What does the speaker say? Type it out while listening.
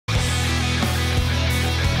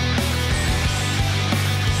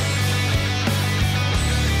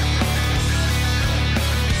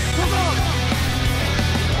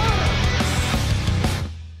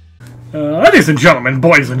Ladies and gentlemen,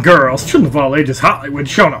 boys and girls, children of all ages,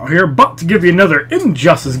 HollywoodShono here, about to give you another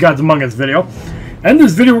Injustice Gods Among Us video. In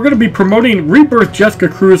this video, we're going to be promoting Rebirth Jessica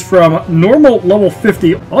Cruz from normal level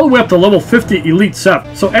 50 all the way up to level 50 Elite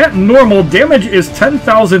 7. So at normal, damage is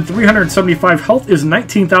 10,375, health is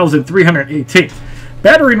 19,318.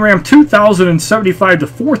 Battering ram 2,075 to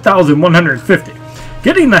 4,150.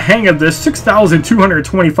 Getting the hang of this,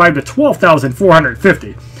 6,225 to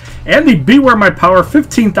 12,450. And the Beware My Power,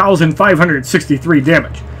 15,563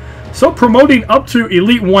 damage. So promoting up to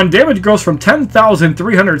Elite 1, damage goes from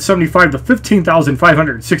 10,375 to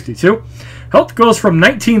 15,562. Health goes from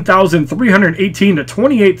 19,318 to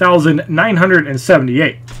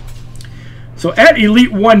 28,978. So at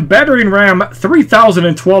Elite 1, battering ram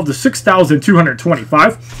 3,012 to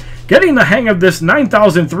 6,225. Getting the hang of this,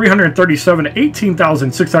 9,337 to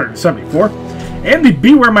 18,674. And the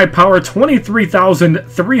Beware My Power,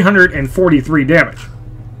 23,343 damage.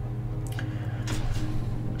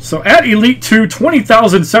 So at Elite 2,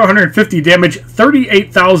 20,750 damage,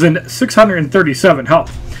 38,637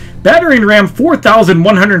 health. Battering ram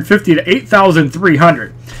 4,150 to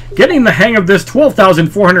 8,300. Getting the hang of this,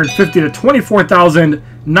 12,450 to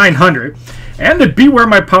 24,900. And the Beware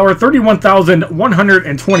My Power,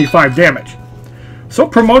 31,125 damage. So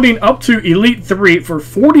promoting up to Elite 3 for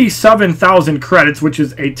 47,000 credits, which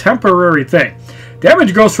is a temporary thing.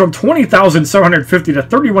 Damage goes from 20,750 to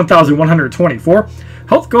 31,124.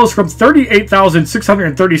 Health goes from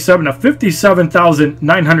 38,637 to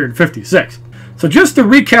 57,956. So just to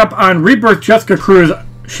recap on Rebirth Jessica Cruz,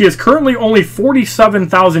 she is currently only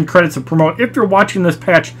 47,000 credits to promote. If you're watching this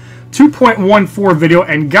patch 2.14 video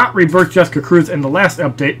and got Rebirth Jessica Cruz in the last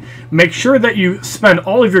update, make sure that you spend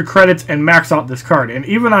all of your credits and max out this card. And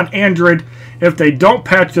even on Android, if they don't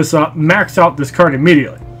patch this up, max out this card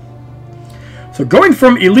immediately. So going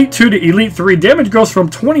from Elite 2 to Elite 3, damage goes from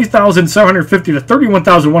 20,750 to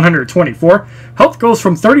 31,124. Health goes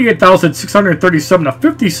from 38,637 to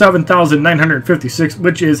 57,956,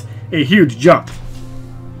 which is a huge jump.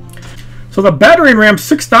 So the battering ram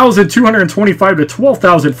 6,225 to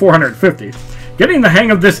 12,450. Getting the hang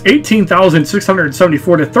of this,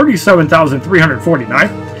 18,674 to 37,349.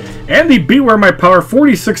 And the Beware My Power,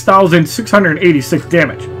 46,686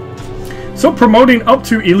 damage. So promoting up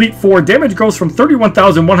to Elite 4, damage goes from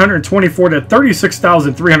 31,124 to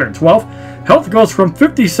 36,312. Health goes from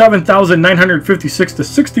 57,956 to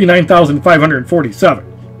 69,547.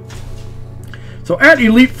 So at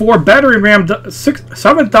Elite 4, battering ram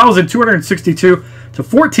 7,262 to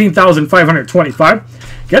 14,525.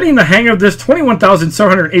 Getting the hang of this,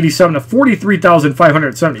 21,787 to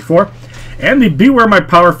 43,574. And the Beware My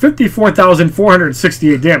Power,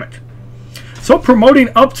 54,468 damage. So promoting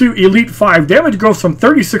up to Elite 5, damage goes from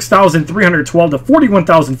 36,312 to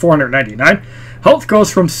 41,499. Health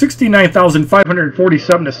goes from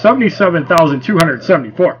 69,547 to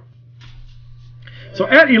 77,274. So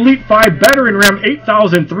at Elite 5, battering ram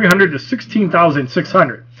 8,300 to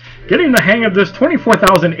 16,600. Getting the hang of this,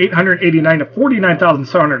 24,889 to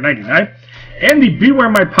 49,799. And the Beware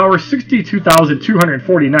My Power,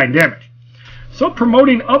 62,249 damage. So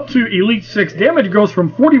promoting up to Elite 6, damage goes from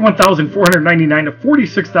 41,499 to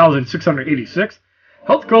 46,686.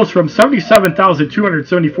 Health goes from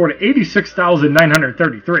 77,274 to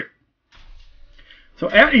 86,933. So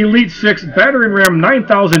at Elite 6, battering ram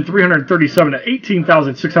 9,337 to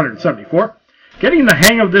 18,674. Getting the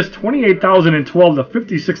hang of this, 28,012 to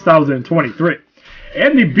 56,023.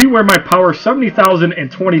 And the Beware My Power,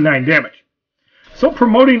 70,029 damage. So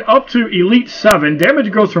promoting up to Elite 7, damage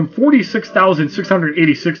goes from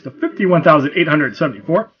 46,686 to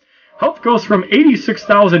 51,874. Health goes from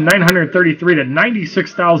 86,933 to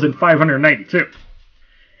 96,592.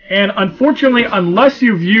 And unfortunately, unless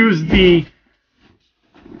you've used the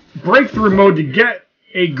breakthrough mode to get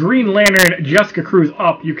a Green Lantern Jessica Cruz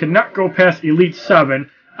up, you cannot go past Elite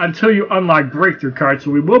 7 until you unlock breakthrough cards.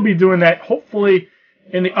 So we will be doing that hopefully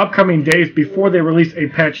in the upcoming days before they release a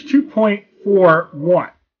patch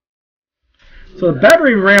 2.41. So the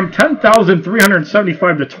battering ram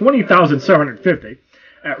 10,375 to 20,750.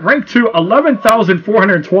 At rank 2,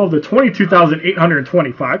 11,412 to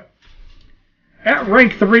 22,825. At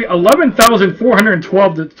rank 3,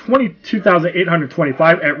 11,412 to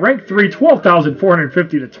 22,825. At rank 3,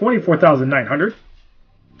 12,450 to 24,900.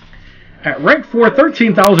 At rank 4,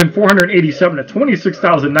 13,487 to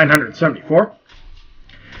 26,974.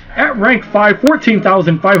 At rank 5,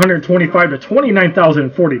 14,525 to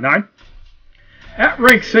 29,049. At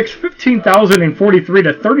rank 6, 15,043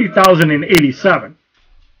 to 30,087.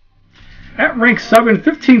 At rank 7,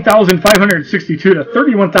 15,562 to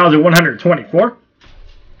 31,124.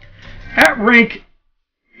 At rank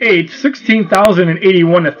 8,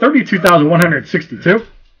 16,081 to 32,162.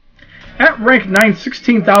 At rank 9,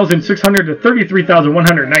 16,600 to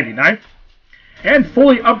 33,199. And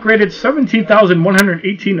fully upgraded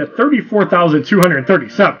 17,118 to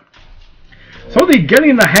 34,237. So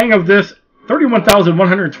getting the hang of this,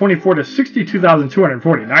 31,124 to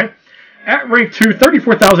 62,249. At rank 2,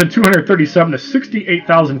 34,237 to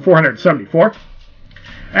 68,474.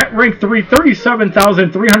 At rank 3,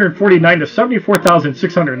 37,349 to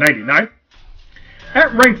 74,699.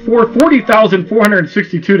 At rank 4,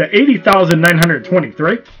 40,462 to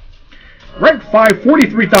 80,923. Rank 5,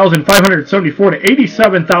 43,574 to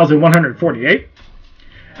 87,148.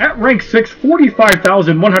 At rank 6,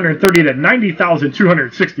 45,130 to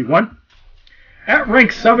 90,261. At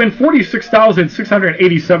rank 7,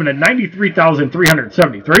 46,687 to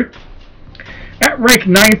 93,373. At rank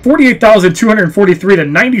 9, 48,243 to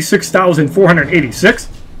 96,486.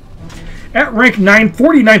 At rank 9,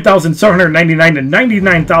 49,799 to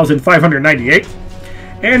 99,598.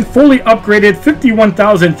 And fully upgraded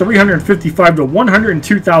 51,355 to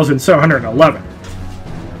 102,711.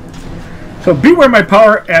 So beware my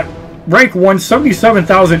power at rank 1,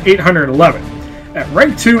 77,811. At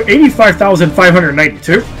rank 2,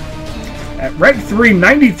 85,592. At rank 3,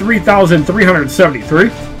 93,373.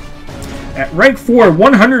 At rank 4,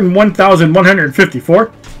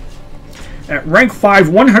 101,154. At rank 5,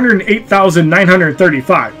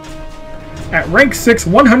 108,935. At rank 6,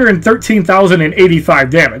 113,085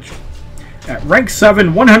 damage. At rank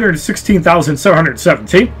 7,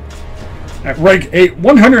 116,717. At rank 8,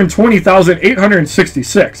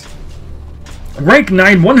 120,866. Rank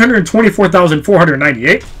 9,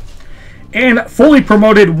 124,498. And fully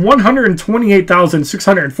promoted,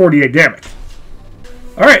 128,648 damage.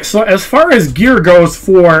 Alright, so as far as gear goes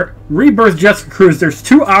for Rebirth Jessica Cruz, there's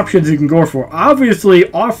two options you can go for. Obviously,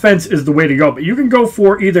 offense is the way to go, but you can go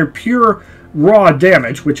for either pure raw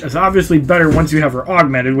damage, which is obviously better once you have her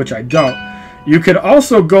augmented, which I don't. You could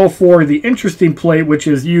also go for the interesting play, which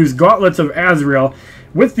is use Gauntlets of Azrael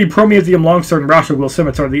with the Prometheum Longsword and Ghul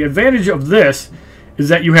Scimitar. The advantage of this is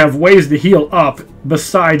that you have ways to heal up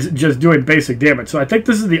besides just doing basic damage. So I think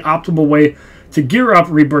this is the optimal way to gear up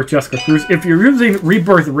Rebirth Jessica Cruz. If you're using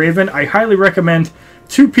Rebirth Raven, I highly recommend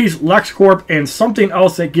 2-piece Lexcorp and something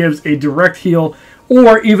else that gives a direct heal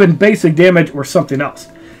or even basic damage or something else.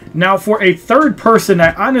 Now for a third person,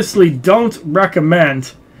 I honestly don't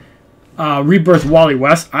recommend Rebirth Wally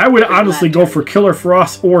West. I would honestly go for Killer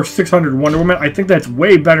Frost or 600 Wonder Woman. I think that's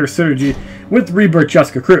way better synergy with Rebirth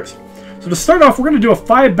Jessica Cruz. So to start off, we're going to do a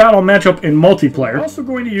 5-battle matchup in multiplayer. We're also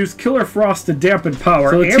going to use Killer Frost to dampen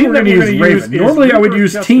power. So the team that we're going to use normally I would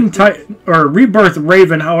use Team Titan or Rebirth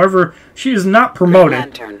Raven. However, she is not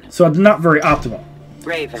promoted, so it's not very optimal.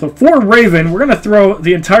 Raven. So for Raven, we're going to throw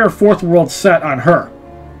the entire Fourth World set on her,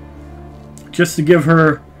 just to give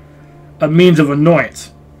her a means of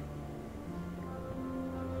annoyance.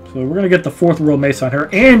 So we're going to get the Fourth World Mace on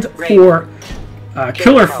her. And for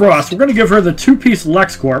Killer Frost, we're going to give her the 2-piece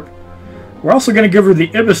Lexcorp. We're also going to give her the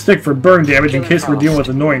Ibistick for burn damage in case we're dealing with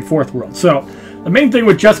annoying Fourth World. So the main thing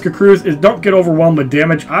with Jessica Cruz is don't get overwhelmed with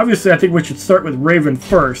damage. Obviously, I think we should start with Raven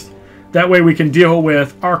first. That way we can deal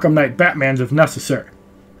with Arkham Knight Batmans if necessary.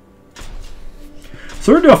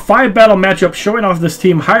 So we're going to do a 5-battle matchup showing off this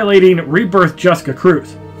team, highlighting Rebirth Jessica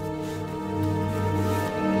Cruz.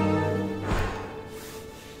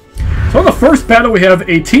 So in the first battle, we have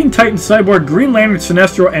a Teen Titan Cyborg, Green Lantern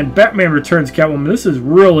Sinestro, and Batman Returns Catwoman. This is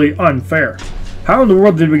really unfair. How in the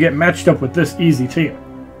world did we get matched up with this easy team?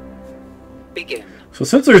 Begin. So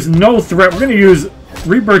since there's no threat, we're going to use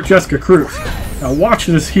Rebirth Jessica Cruz. Now watch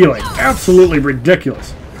this healing. Absolutely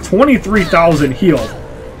ridiculous. 23,000 healed.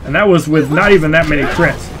 And that was with not even that many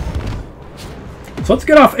crits. So let's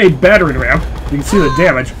get off a battering ram. You can see the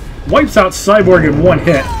damage. Wipes out Cyborg in one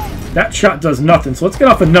hit. That shot does nothing, so let's get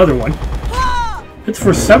off another one. It's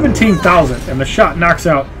for 17,000, and the shot knocks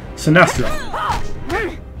out Sinestro.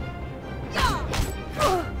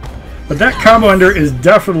 But that combo ender is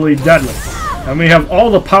definitely deadly. And we have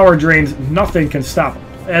all the power drains, nothing can stop him.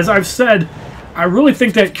 As I've said, I really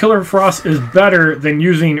think that Killer Frost is better than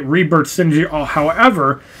using Rebirth Synergy.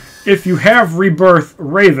 However, if you have Rebirth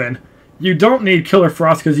Raven, you don't need Killer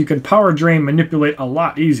Frost because you can power drain manipulate a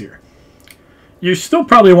lot easier. You still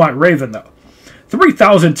probably want Raven, though.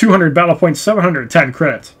 3,200 battle points, 710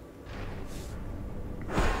 credits.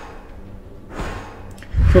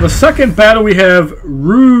 For the second battle, we have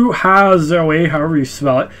Ruhazoe, however you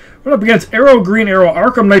spell it. We're up against Arrow, Green Arrow,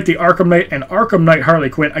 Arkham Knight, the Arkham Knight, and Arkham Knight Harley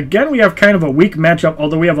Quinn. Again, we have kind of a weak matchup,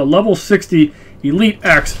 although we have a level 60 Elite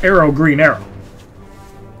X Arrow, Green Arrow.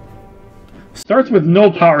 Starts with no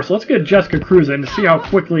power, so let's get Jessica Cruz in to see how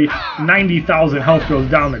quickly 90,000 health goes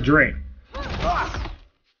down the drain.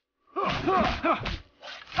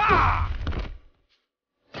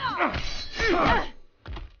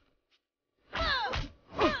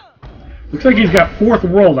 Looks like he's got Fourth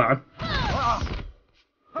World on.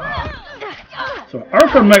 So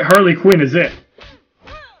Arkham Knight Harley Quinn is it.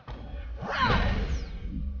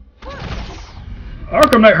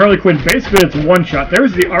 Arkham Knight Harley Quinn, basically it's one shot.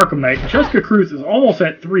 There's the Arkham Knight. Jessica Cruz is almost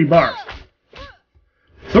at 3 bars.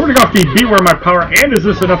 So we're going to go off the Beware My Power, and is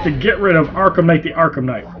this enough to get rid of Arkham Knight the Arkham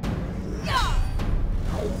Knight?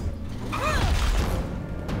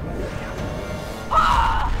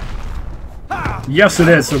 Yes it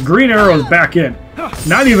is, so Green Arrow is back in.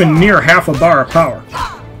 Not even near half a bar of power.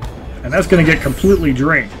 And that's going to get completely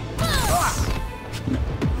drained.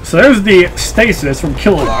 So there's the Stasis from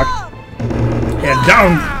Kilowog. And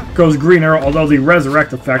down goes Green Arrow, although the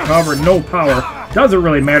Resurrect effect, however, no power, doesn't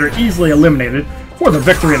really matter, easily eliminated for the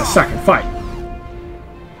victory in the second fight.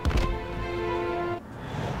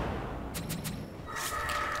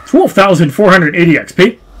 $12,480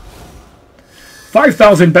 XP,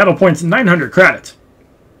 5,000 battle points, 900 credits.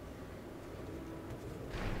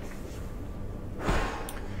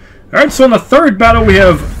 Alright, so in the third battle we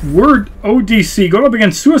have Word ODC going up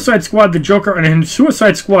against Suicide Squad the Joker and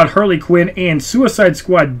Suicide Squad Harley Quinn and Suicide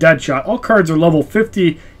Squad Deadshot. All cards are level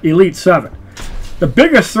 50, Elite 7. The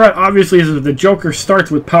biggest threat obviously is that the Joker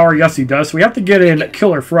starts with power. Yes he does, so we have to get in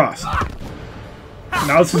Killer Frost.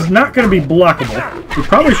 Now this is not going to be blockable. We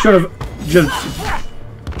probably should have just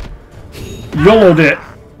YOLO'd it,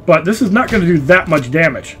 but this is not going to do that much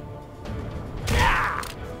damage.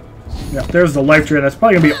 Yeah, there's the life drain. That's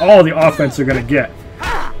probably going to be all the offense they're going to get.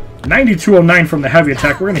 9209 from the heavy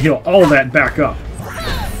attack. We're going to heal all that back up.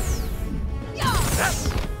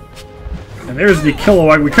 And there's the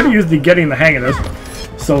Kilowog. We could have used the getting the hang of this.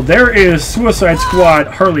 So there is Suicide Squad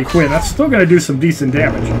Harley Quinn. That's still going to do some decent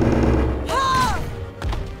damage.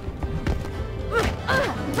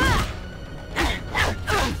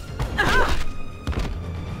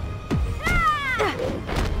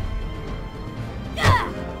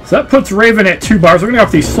 So that puts Raven at 2 bars. We're going to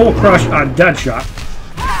have the Soul Crush on Deadshot.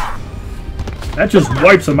 That just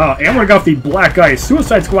wipes him out. And we're going to have the Black Ice.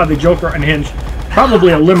 Suicide Squad, the Joker, Unhinged.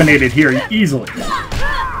 Probably eliminated here easily.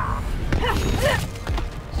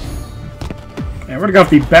 And we're going to have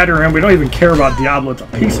the Battering. We don't even care about Diablo. It's a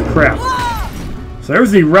piece of crap. So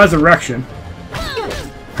there's the Resurrection.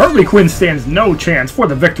 Harley Quinn stands no chance for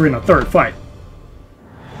the victory in the third fight.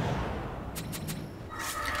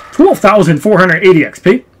 12,480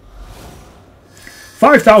 XP.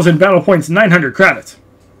 5,000 battle points, 900 credits.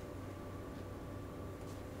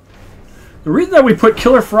 The reason that we put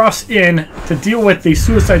Killer Frost in to deal with the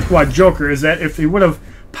Suicide Squad Joker is that if he would have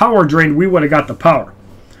power drained, we would have got the power.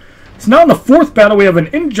 So now in the fourth battle, we have an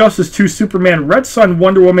Injustice 2 Superman, Red Sun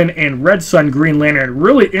Wonder Woman, and Red Sun Green Lantern.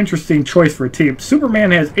 Really interesting choice for a team. Superman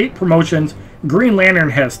has 8 promotions, Green Lantern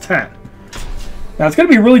has 10. Now it's going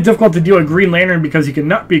to be really difficult to deal with Green Lantern because he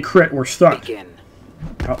cannot be crit or stunned.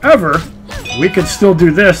 However, we could still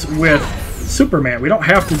do this with Superman. We don't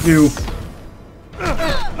have to do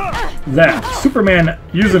that. Superman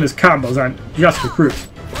using his combos on Jessica Cruz.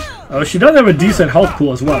 She does have a decent health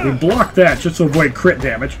pool as well. We block that just to avoid crit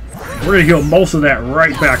damage. We're going to heal most of that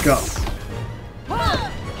right back up.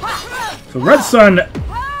 So Red Sun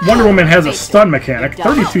Wonder Woman has a stun mechanic.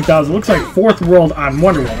 32,000. Looks like Fourth World on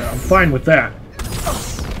Wonder Woman. I'm fine with that.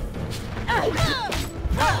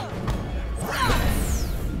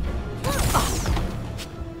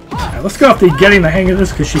 Right, let's go off the getting the hang of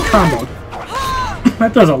this because she comboed.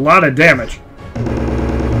 That does a lot of damage.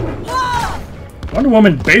 Wonder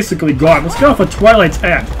Woman basically gone. Let's go off of Twilight's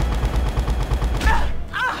End.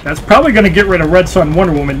 That's probably going to get rid of Red Sun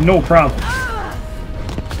Wonder Woman, no problem.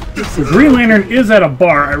 The Green Lantern is at a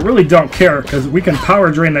bar. I really don't care because we can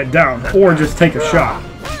power drain that down or just take a shot.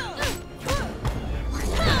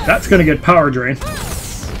 That's going to get power drained.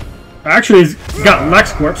 Actually, he's got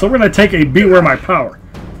Lexcorp, so we're going to take a Beware My Power.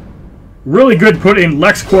 Really good putting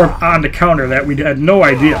Lexcorp on the counter that we had no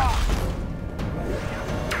idea.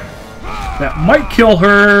 That might kill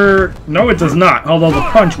her. No, it does not, although the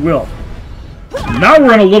punch will. Now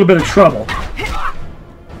we're in a little bit of trouble.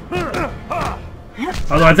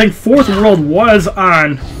 Although I think Fourth World was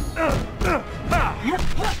on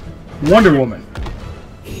Wonder Woman.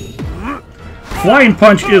 Flying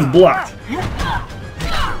Punch is blocked.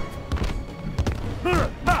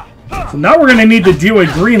 So now we're going to need to deal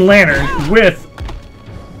with Green Lantern with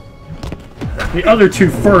the other two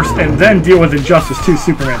first and then deal with Injustice 2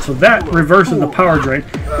 Superman. So that reverses the power drain.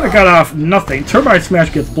 I got off nothing. Turbine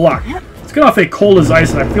Smash gets blocked. Let's Let's get off a cold as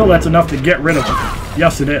ice, and I feel that's enough to get rid of him.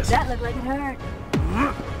 Yes, it is. That looked like it hurt.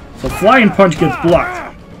 So Flying Punch gets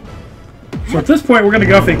blocked. So at this point, we're going to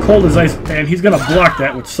go off a cold as ice, and he's going to block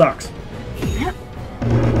that, which sucks.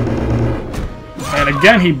 And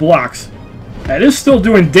again, he blocks. That is still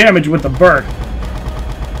doing damage with the burn.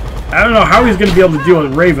 I don't know how he's going to be able to deal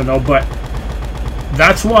with Raven, though, but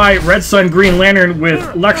that's why Red Sun Green Lantern with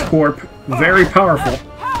Lexcorp, very powerful.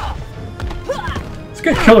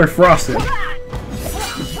 Let's get Killer Frost in. I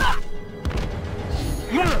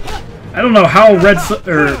don't know how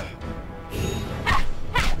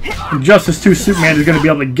Injustice 2 Superman is going to be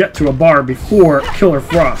able to get to a bar before Killer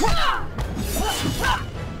Frost.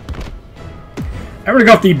 I'm going to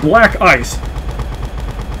go off the Black Ice.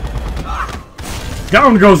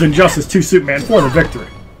 Down goes Injustice 2 Superman for the victory.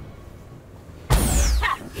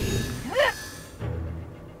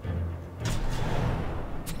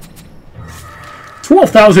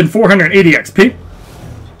 $12,480 XP.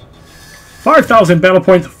 5,000 battle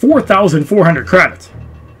points, 4,400 credits.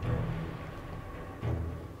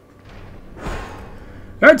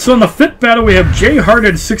 Alright, so in the 5th battle we have Jay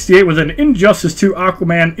Hearted 68 with an Injustice 2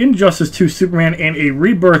 Aquaman, Injustice 2 Superman, and a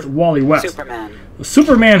Rebirth Wally West.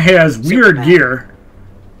 Superman has weird gear,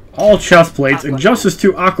 all chest plates. Injustice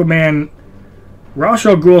 2 Aquaman, Ra's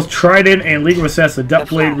al Ghul's Trident, and League of Assassins Death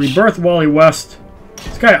Blade. Rebirth Wally West.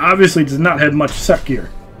 This guy obviously does not have much set gear.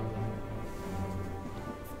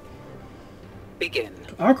 Begin.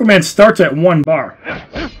 Aquaman starts at 1 bar.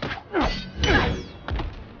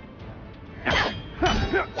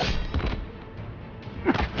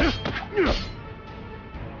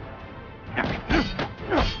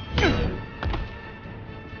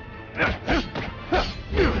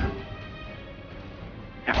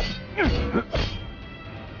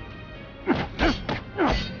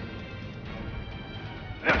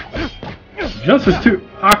 Justice 2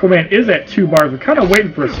 Aquaman is at 2 bars. We're kind of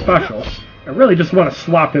waiting for a special. I really just want to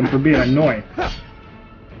swap him for being annoying.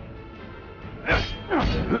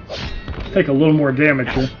 Take a little more damage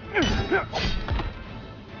here.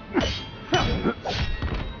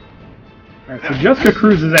 Alright, so Jessica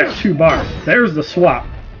Cruz is at 2 bars. There's the swap.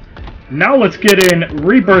 Now let's get in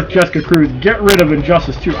Rebirth Jessica Cruz. Get rid of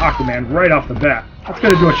Injustice 2 Aquaman right off the bat. Let's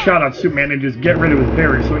go to do a shot on Superman and just get rid of his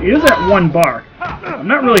berry. So he is at 1 bar. I'm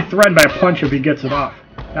not really threatened by a punch if he gets it off.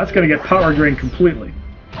 That's going to get power drained completely.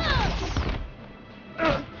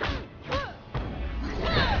 So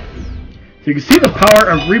you can see the power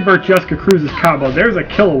of Rebirth Jessica Cruz's combo. There's a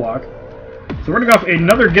Kilowog. So we're going to go off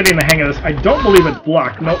another getting the hang of this. I don't believe it's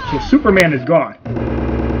blocked. Nope, so Superman is gone.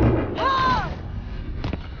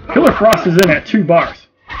 Killer Frost is in at 2 bars.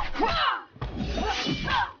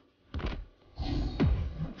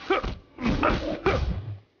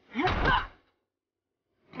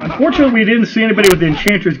 Unfortunately, we didn't see anybody with the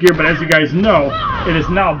Enchantress gear, but as you guys know, it is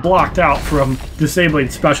now blocked out from disabling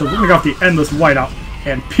specials. We're going to go off the Endless Whiteout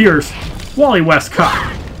and pierce Wally West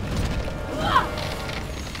Cock.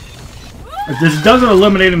 If this doesn't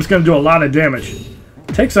eliminate him, it's going to do a lot of damage.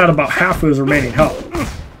 Takes out about half of his remaining health.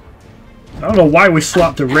 I don't know why we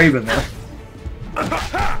swapped to Raven there.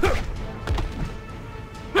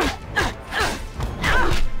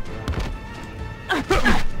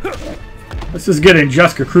 Let's just get in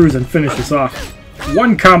Jessica Cruz and finish this off.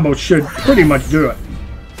 1 combo should pretty much do it.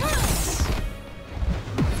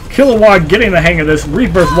 Kilowog getting the hang of this.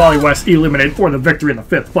 Rebirth Wally West eliminated for the victory in the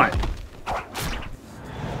 5th fight.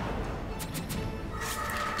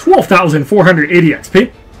 12,480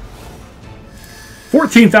 XP.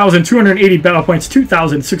 14,280 battle points,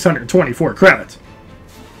 2,624 credits.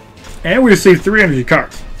 And we received 3 energy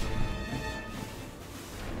cards.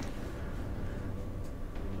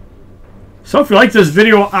 So if you like this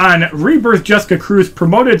video on Rebirth Jessica Cruz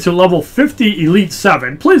promoted to level 50 Elite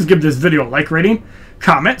 7, please give this video a like rating,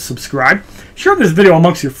 comment, subscribe, share this video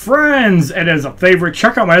amongst your friends, and as a favorite,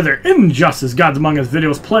 check out my other Injustice Gods Among Us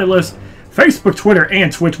videos playlist, Facebook, Twitter,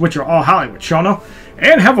 and Twitch, which are all HollywoodShono.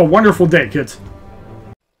 And have a wonderful day, kids.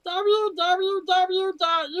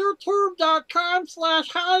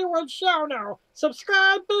 www.youtube.com/HollywoodShono.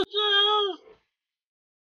 Subscribe, bitches!